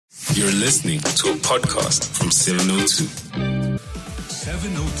You're listening to a podcast from 702.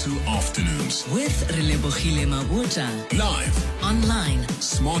 702 Afternoons. With Relebogile Mabota. Live. Online.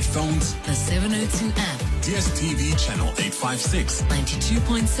 Smartphones. The 702 app. DSTV channel 856.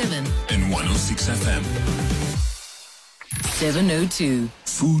 92.7. And 106 FM. 702.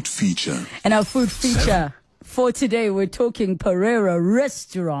 Food feature. And our food feature for today, we're talking Pereira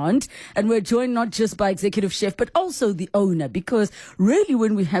Restaurant, and we're joined not just by executive chef, but also the owner, because really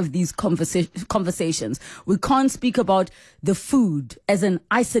when we have these conversations, we can't speak about the food as an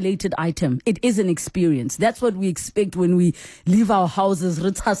isolated item. It is an experience. That's what we expect when we leave our houses.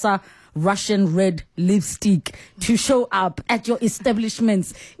 Ritasa Russian red lipstick to show up at your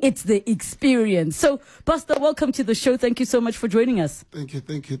establishments. It's the experience. So, Pastor, welcome to the show. Thank you so much for joining us. Thank you.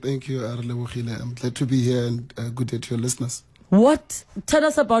 I'm glad to be here, and good day to your listeners. What? Tell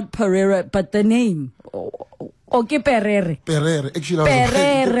us about Pereira, but the name. Okay, Pereira. Pereira. Actually,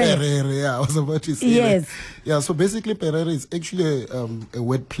 I was about to say yes. That. Yeah, so basically Pereira is actually a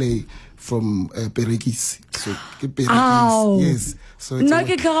word play from Perekis. So, Perekis, yes. So it's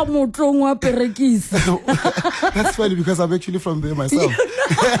that's funny because I'm actually from there myself.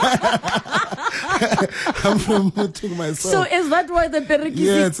 I'm from Muting myself. So is that why the Perekis?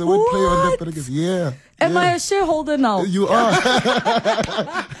 Yeah, it's a word play on the Perekis. Yeah. Am I a shareholder now? You are.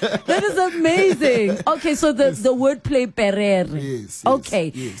 That is amazing. Okay, so the word play Pereira. Yes.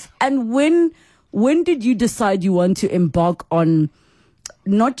 Okay. Yes. And when did you decide you want to embark on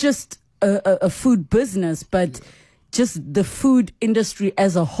not just a food business, but just the food industry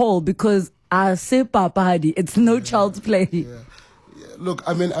as a whole? Because I say papahadi, it's no child's play. Yeah. Look,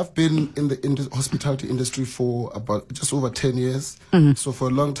 I mean, I've been in the hospitality industry for about just over 10 years. Mm-hmm. So for a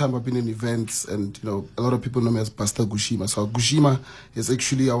long time, I've been in events, and a lot of people know me as Pastor Gushima. So Gushima is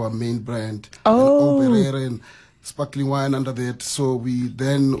actually our main brand. Oh, and Pereira and sparkling wine under that. So we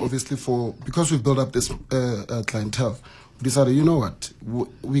then obviously because we've built up this clientele, we decided, you know what,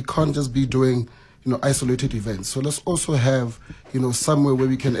 we can't just be doing isolated events. So let's also have somewhere where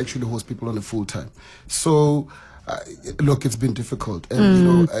we can actually host people on a full time. So. Look, it's been difficult,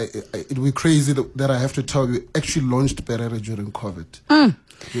 and it would be crazy that I have to tell you, actually launched Pereira during COVID.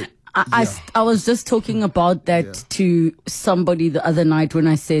 I was just talking about that to somebody the other night when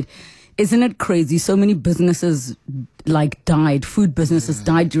I said, isn't it crazy? So many businesses died, food businesses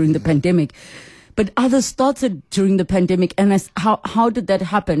died during the pandemic, but others started during the pandemic. And how did that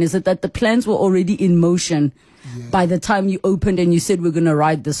happen? Is it that the plans were already in motion by the time you opened and you said we're going to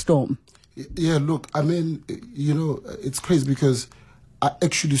ride the storm? Yeah, look, I mean, it's crazy because I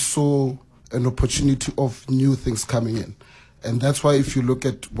actually saw an opportunity of new things coming in. And that's why if you look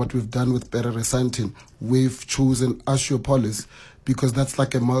at what we've done with Pereira Santin, we've chosen Ashiopolis because that's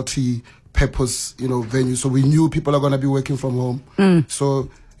like a multi-purpose, venue. So we knew people are going to be working from home. So,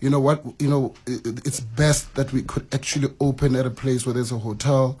 it's best that we could actually open at a place where there's a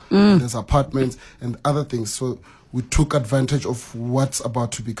hotel, there's apartments and other things. So we took advantage of what's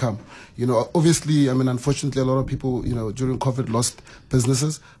about to become. Obviously, I mean, unfortunately, a lot of people, during COVID lost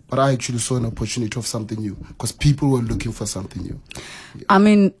businesses, but I actually saw an opportunity of something new because people were looking for something new. Yeah. I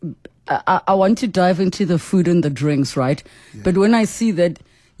mean, I want to dive into the food and the drinks, right? Yeah. But when I see that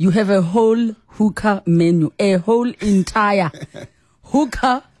you have a whole hookah menu, a whole entire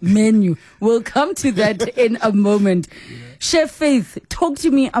hookah menu, we'll come to that in a moment. Yeah. Chef Faith, talk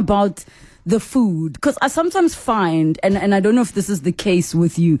to me about the food, because I sometimes find, and I don't know if this is the case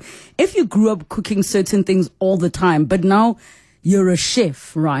with you, if you grew up cooking certain things all the time, but now you're a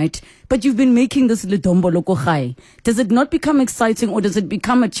chef, right? But you've been making this ledombo lokochai. Does it not become exciting, or does it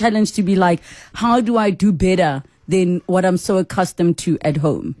become a challenge to be like, how do I do better than what I'm so accustomed to at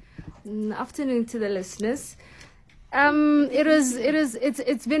home? Afternoon to the listeners.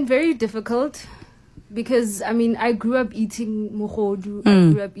 It's been very difficult. Because, I mean, I grew up eating mohodu,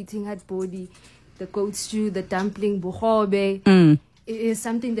 I grew up eating hot body, the goat stew, the dumpling, buhobe. It is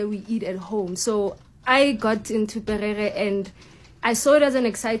something that we eat at home. So I got into Pereira and I saw it as an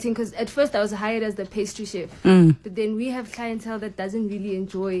exciting, because at first I was hired as the pastry chef. But then we have clientele that doesn't really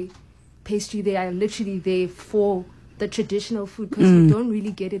enjoy pastry. They are literally there for the traditional food, because you don't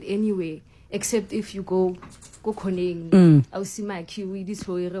really get it anywhere, except if you go Koneng, Ausima Kiwi, this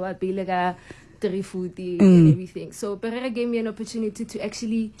Belega, and everything. So Pereira gave me an opportunity to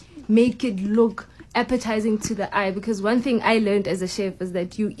actually make it look appetizing to the eye, because one thing I learned as a chef is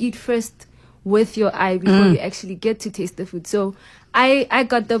that you eat first with your eye before you actually get to taste the food. So I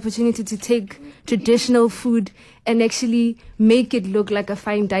got the opportunity to take traditional food and actually make it look like a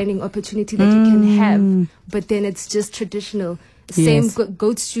fine dining opportunity that you can have, but then it's just traditional. Same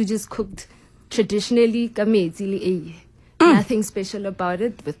goat stew, just cooked traditionally. Nothing special about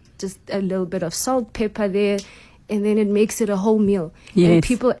it, with just a little bit of salt, pepper there, and then it makes it a whole meal. Yes. And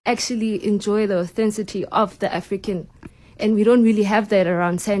people actually enjoy the authenticity of the African. And we don't really have that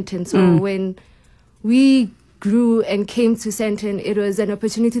around Sandton. So when we grew and came to Sandton, it was an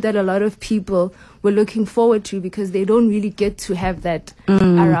opportunity that a lot of people were looking forward to, because they don't really get to have that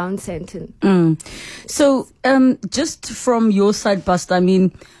around Sandton. So, just from your side, Buster, I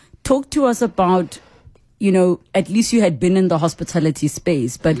mean, talk to us about, at least you had been in the hospitality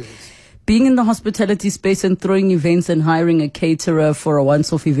space, but being in the hospitality space and throwing events and hiring a caterer for a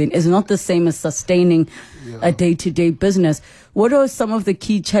once-off event is not the same as sustaining a day-to-day business. What are some of the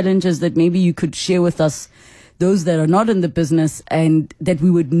key challenges that maybe you could share with us, those that are not in the business, and that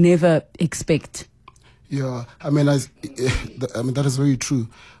we would never expect? Yeah, I mean, that is very true.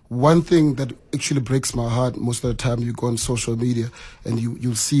 One thing that actually breaks my heart most of the time, you go on social media and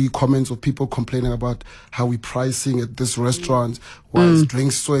you'll see comments of people complaining about how we're pricing at this restaurant, why is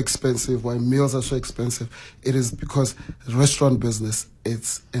drinks so expensive, why meals are so expensive. It is because restaurant business,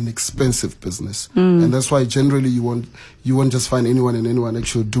 it's an expensive business. And that's why generally you won't just find anyone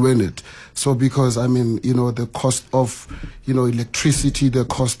actually doing it. So because, the cost of, electricity, the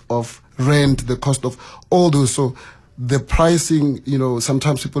cost of rent, the cost of all those. So the pricing,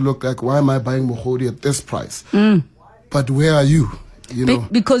 sometimes people look like, why am I buying Mohodi at this price? But where are you?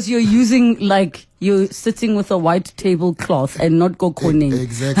 Because you're using, you're sitting with a white tablecloth and not Gokone.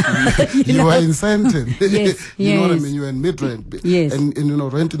 Exactly. You are in Sandton. Yes, you know what I yes. mean? You're in mid-rent. Yes.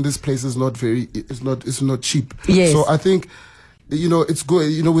 And rent in this place is not it's not cheap. Yes. So I think, it's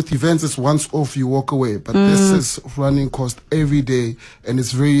good. With events, it's once off, you walk away. But this is running cost every day, and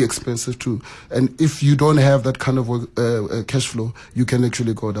it's very expensive too. And if you don't have that kind of cash flow, you can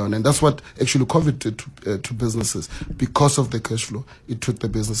actually go down. And that's what actually COVID did to businesses. Because of the cash flow, it took the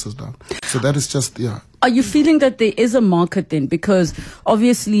businesses down. So that is just, Are you feeling that there is a market then? Because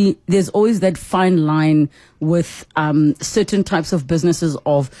obviously there's always that fine line with certain types of businesses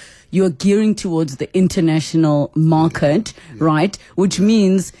of you're gearing towards the international market, right? Which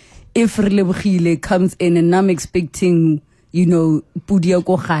means if Relebohile comes in and I'm expecting, Pudia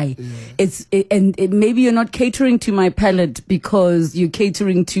Kohai, maybe you're not catering to my palate because you're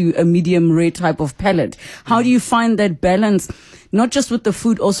catering to a medium rare type of palate. How do you find that balance, not just with the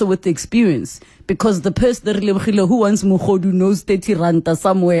food, also with the experience? Because the person, the Relebohile who wants Mogodu knows 30 ranta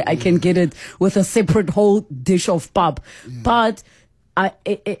somewhere, I can get it with a separate whole dish of pap. But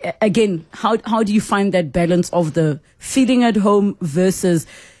again, how do you find that balance of the feeling at home versus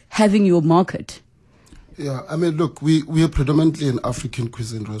having your market? Yeah, look, we are predominantly an African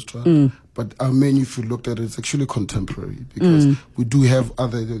cuisine restaurant, but our menu, if you looked at it, it's actually contemporary because we do have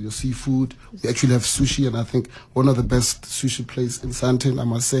other your seafood. We actually have sushi, and I think one of the best sushi places in Sandton, I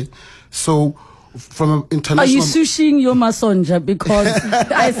must say. So, from an international... Are you sushiing your masonja? Because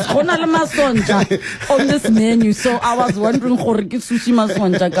I saw na le masonja on this menu, so I was wondering how to sushi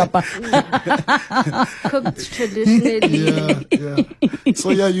masonja kapa. Cooked traditionally. Yeah. So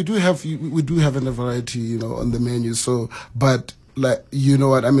we do have a variety, on the menu. So, but you know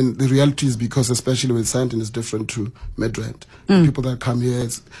what, the reality is because especially with Sandton is different to Midrand. People that come here,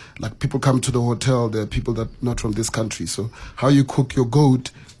 it's like people come to the hotel, there are people that not from this country. So how you cook your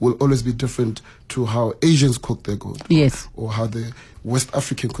goat will always be different to how Asians cook their goat. Yes. Or how the West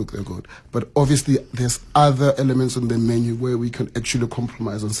African cook their goat. But obviously there's other elements on the menu where we can actually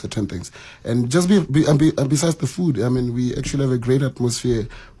compromise on certain things. And just besides the food, we actually have a great atmosphere.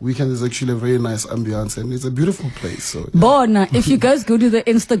 Weekend is actually a very nice ambiance and it's a beautiful place. So Bona, if you guys go to the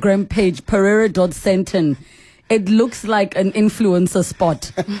Instagram page, Pereira.Sandton, it looks like an influencer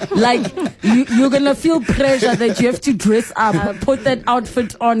spot. You're going to feel pressure that you have to dress up, put that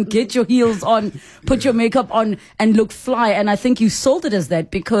outfit on, get your heels on, put your makeup on, and look fly. And I think you sold it as that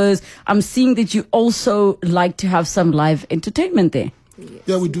because I'm seeing that you also like to have some live entertainment there.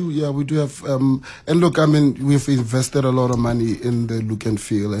 Yeah, we do. Yeah, we do have. And look, we've invested a lot of money in the look and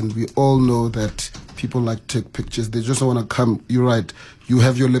feel, and we all know that people like to take pictures. They just don't want to come. You're right. You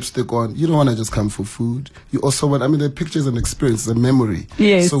have your lipstick on. You don't want to just come for food. You also want. The pictures and experience, a memory.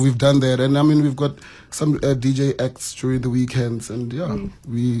 Yes. So we've done that, and we've got some DJ acts during the weekends, and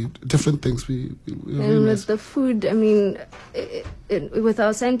we different things. We really and nice. with the food, with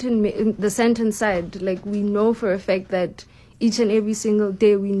our Sandton, the Sandton side, we know for a fact that each and every single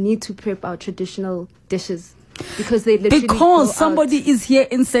day we need to prep our traditional dishes because they literally because somebody is here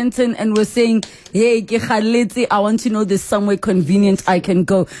in Sandton and we're saying, hey, I want to know there's somewhere convenient I can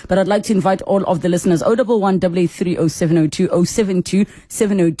go. But I'd like to invite all of the listeners, 011-883-0702,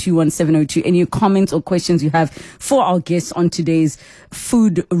 072-702-1702. Any comments or questions you have for our guests on today's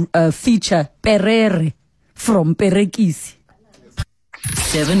food feature, Perere. from Perekisi.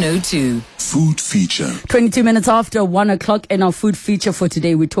 702. Food feature. 22 minutes after 1 o'clock, in our food feature for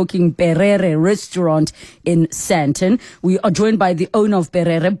today, we're talking Perere Restaurant in Sandton. We are joined by the owner of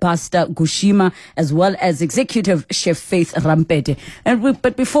Perere, Basta Gushima, as well as executive chef Faith Rampete.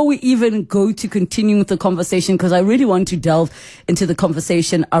 But before we even go to continuing with the conversation, because I really want to delve into the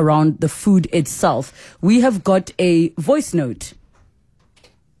conversation around the food itself, we have got a voice note.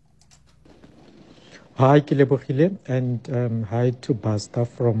 Hi, Kilebohile, and hi to Basta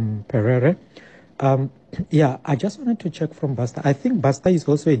from Perere. Yeah, I just wanted to check from Basta. I think Basta is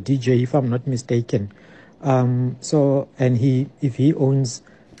also a DJ, if I'm not mistaken. And if he owns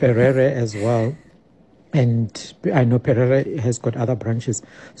Perere as well, and I know Perere has got other branches.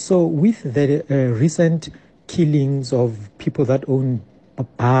 So with the recent killings of people that own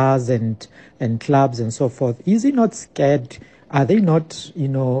bars and clubs and so forth, is he not scared? Are they not,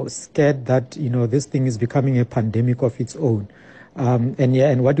 scared that, this thing is becoming a pandemic of its own?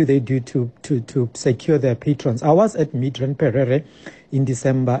 And what do they do to secure their patrons? I was at Midrand Perere in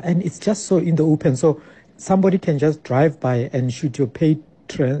December, and it's just so in the open. So somebody can just drive by and shoot your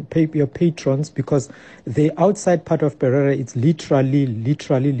patrons, because the outside part of Perere, it's literally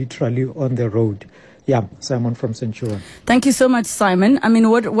on the road. Yeah, Simon from Centurion. Thank you so much, Simon. I mean,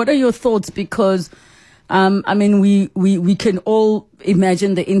 what are your thoughts? Because we can all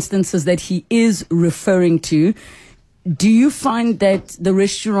imagine the instances that he is referring to. Do you find that the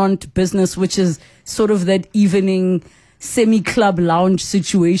restaurant business, which is sort of that evening semi-club lounge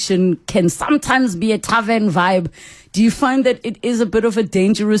situation, can sometimes be a tavern vibe? Do you find that it is a bit of a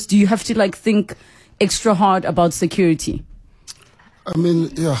dangerous? Do you have to think extra hard about security? I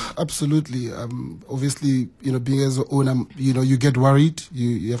mean, yeah, absolutely. Obviously, being as an owner, you get worried.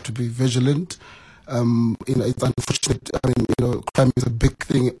 You have to be vigilant. It's unfortunate. I mean, crime is a big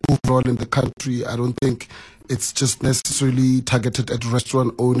thing overall in the country. I don't think it's just necessarily targeted at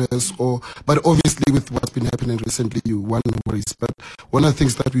restaurant owners, but obviously with what's been happening recently, one worries. But one of the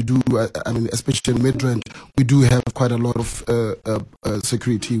things that we do, especially in Midrand, we do have quite a lot of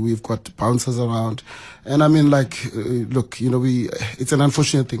security. We've got bouncers around, and I mean, look, it's an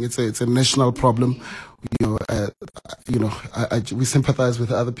unfortunate thing. It's a national problem. We sympathize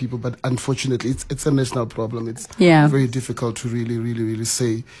with other people, but unfortunately, it's a national problem. It's very difficult to really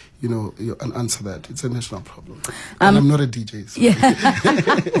say, and answer that. It's a national problem. And I'm not a DJ. So. Yeah.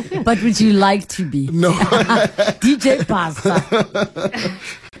 But would you like to be? No. DJ Pasta.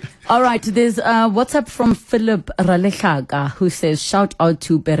 All right, there's WhatsApp from Philip Ralechaga, who says, shout out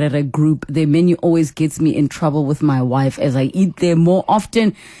to Perere Group. Their menu always gets me in trouble with my wife as I eat there more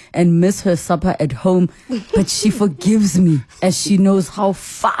often and miss her supper at home. But she forgives me as she knows how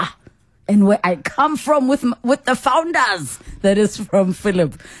far and where I come from with the founders. That is from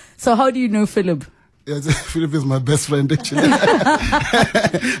Philip. So how do you know Philip? Yeah, Philip is my best friend, actually.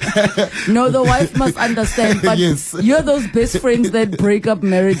 No, the wife must understand. But yes. You're those best friends that break up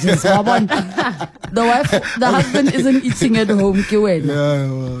marriages. The husband isn't eating at home.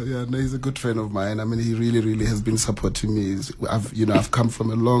 No, he's a good friend of mine. I mean, he really has been supporting me. I've come from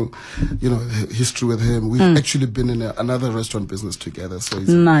a long, history with him. We've actually been in another restaurant business together. So it's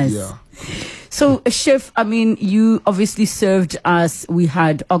nice. Yeah. So, Chef, I mean, you obviously served us. We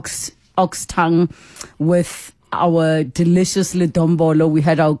had ox tongue with our delicious ledombolo. We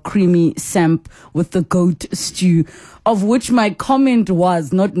had our creamy samp with the goat stew, of which my comment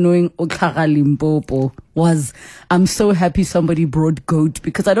was, not knowing Otlhaga Limpopo, was I'm so happy somebody brought goat,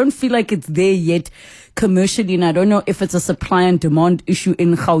 because I don't feel like it's there yet commercially, and I don't know if it's a supply and demand issue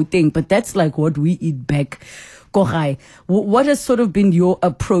in Gauteng, but that's what we eat back. Korai, what has sort of been your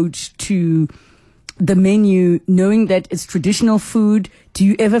approach to the menu, knowing that it's traditional food? Do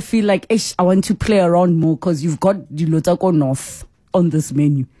you ever feel like, I want to play around more because you've got Dilotako North on this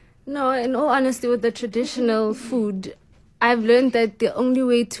menu? No, in all honesty, with the traditional food, I've learned that the only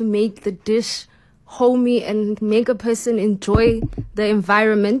way to make the dish homey and make a person enjoy the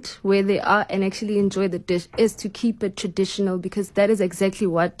environment where they are and actually enjoy the dish is to keep it traditional, because that is exactly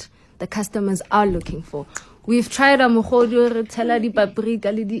what the customers are looking for. We've tried a mogodu, tela di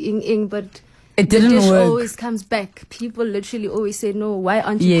paprika, le di ing, but it didn't the dish work. always comes back. People literally always say, no, why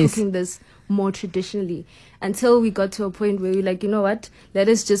aren't you cooking this more traditionally? Until we got to a point where we're like, you know what? Let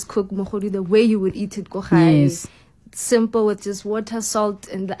us just cook mogodu the way you would eat it. Yes. Simple, with just water, salt,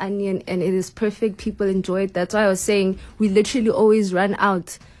 and the onion, and it is perfect. People enjoy it. That's why I was saying we literally always run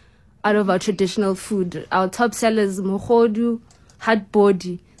out of our traditional food. Our top sellers, mogodu, hot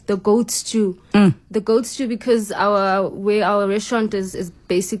body, the goat stew. The goat stew, because where our restaurant is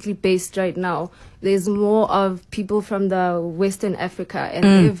basically based right now, there's more of people from the Western Africa, and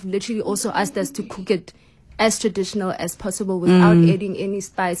they've literally also asked us to cook it as traditional as possible without adding any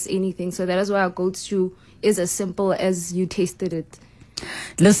spice, anything. So that is why our goat stew is as simple as you tasted it.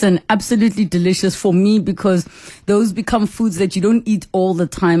 Listen, absolutely delicious for me, because those become foods that you don't eat all the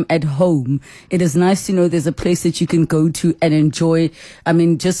time at home. It is nice to know there's a place that you can go to and enjoy. I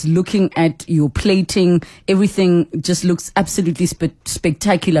mean, just looking at your plating, everything just looks absolutely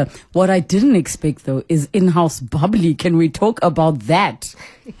spectacular. What I didn't expect, though, is in-house bubbly. Can we talk about that?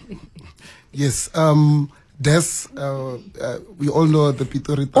 Yes. Des, we all know the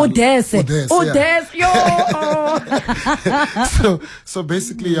Pitori. So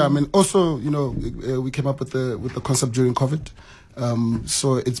basically, I mean, also, you know, we came up with the concept during COVID.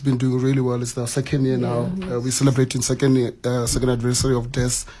 So it's been doing really well. It's our second year now. We're celebrating second anniversary of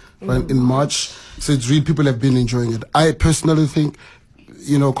Des in March. So it's really, people have been enjoying it. I personally think,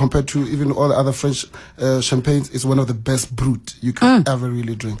 you know, compared to even all the other French champagnes, it's one of the best brut you can ever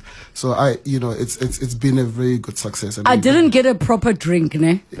really drink. So it's been a very good success. I didn't get a proper drink,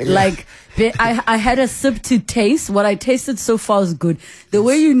 ne? Like, I had a sip to taste. What I tasted so far is good. The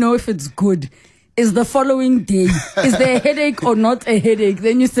way you know if it's good is the following day. Is there a headache or not a headache?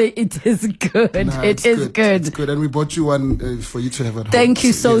 Then you say it is good. It is good. It's good. And we bought you one for you to have at home. Thank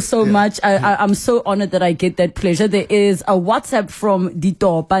you so much. I'm so honored that I get that pleasure. There is a WhatsApp from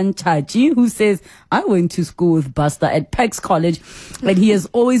Dito Panchachi who says, I went to school with Buster at Pax College, and he has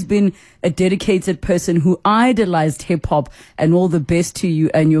always been a dedicated person who idolized hip hop, and all the best to you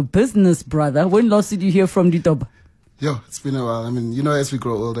and your business, brother. When last did you hear from Dito? Yeah, it's been a while. I mean, you know, as we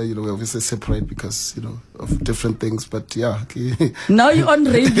grow older, you know, we obviously separate because, you know, of different things. But yeah. Now you're on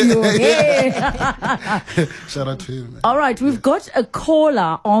radio. Hey. Shout out to him, man. All right, we've got a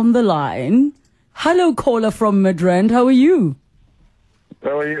caller on the line. Hello, caller from Midrand. How are you?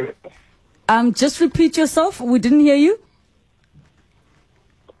 How are you? Just repeat yourself. We didn't hear you.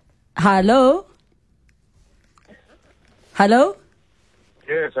 Hello? Hello?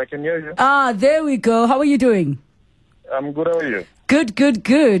 Yes, I can hear you. There we go. How are you doing? I'm good. How are you?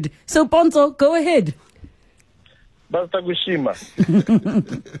 Good. So, Ponzo, go ahead. Basta Gushima.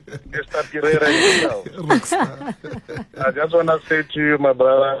 I just want to say to you, my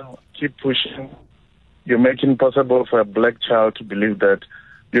brother, keep pushing. You're making possible for a black child to believe that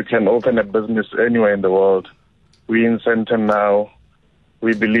you can open a business anywhere in the world. We in Sandton now,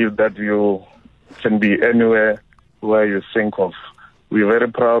 we believe that you can be anywhere where you think of. We're very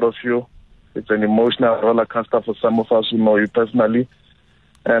proud of you. It's an emotional roller coaster for some of us who know you personally.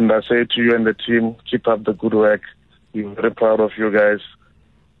 And I say to you and the team, keep up the good work. We're very proud of you guys.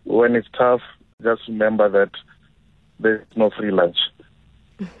 When it's tough, just remember that there's no free lunch.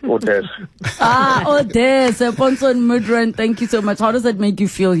 Odes. Odes. Ponzo and Midrand, thank you so much. How does that make you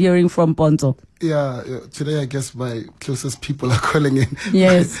feel hearing from Ponzo? Yeah, today I guess my closest people are calling in.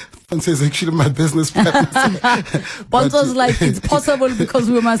 Yes. Ponzo is actually my business partner. Ponzo's like, it's possible because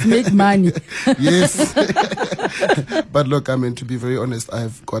we must make money. Yes. But look, I mean, to be very honest,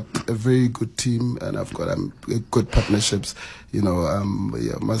 I've got a very good team and I've got good partnerships. You know,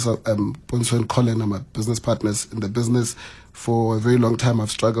 myself, Ponzo and Colin are my business partners in the business. For a very long time,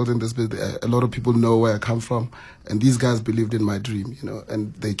 I've struggled in this business. A lot of people know where I come from, and these guys believed in my dream, you know,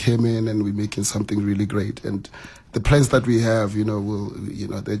 and they came in and we're making something really great. And the plans that we have, you know,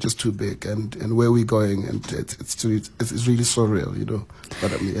 they're just too big, and where we're going, and it's really surreal, you know.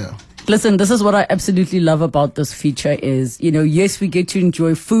 But yeah. Listen, this is what I absolutely love about this feature is, you know, yes, we get to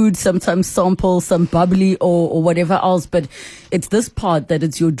enjoy food, sometimes sample some bubbly or whatever else, but it's this part that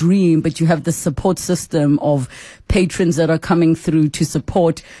it's your dream, but you have the support system of patrons that are coming through to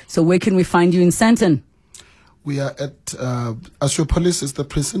support. So where can we find you in Sandton? We are at Astropolis is the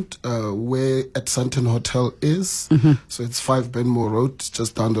precinct, where at Sandton Hotel is. Mm-hmm. So it's 5 Benmore Road,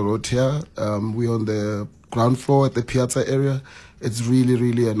 just down the road here. We're on the ground floor at the Piazza area. It's really,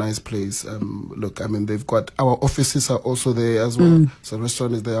 really a nice place. Look, I mean, they've got our offices are also there as well. So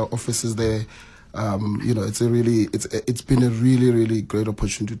restaurant is there, our office is there. You know, it's been a really, really great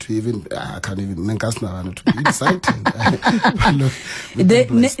opportunity to even, I can't even, to be exciting.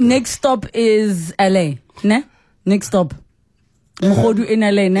 Look, next stop is LA, ne? Next stop. In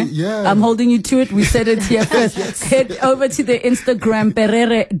LA, ne? Yeah. I'm holding you to it. We said it here first. Yes. Head over to the Instagram,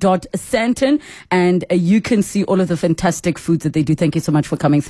 perere.sandton, and you can see all of the fantastic foods that they do. Thank you so much for coming through.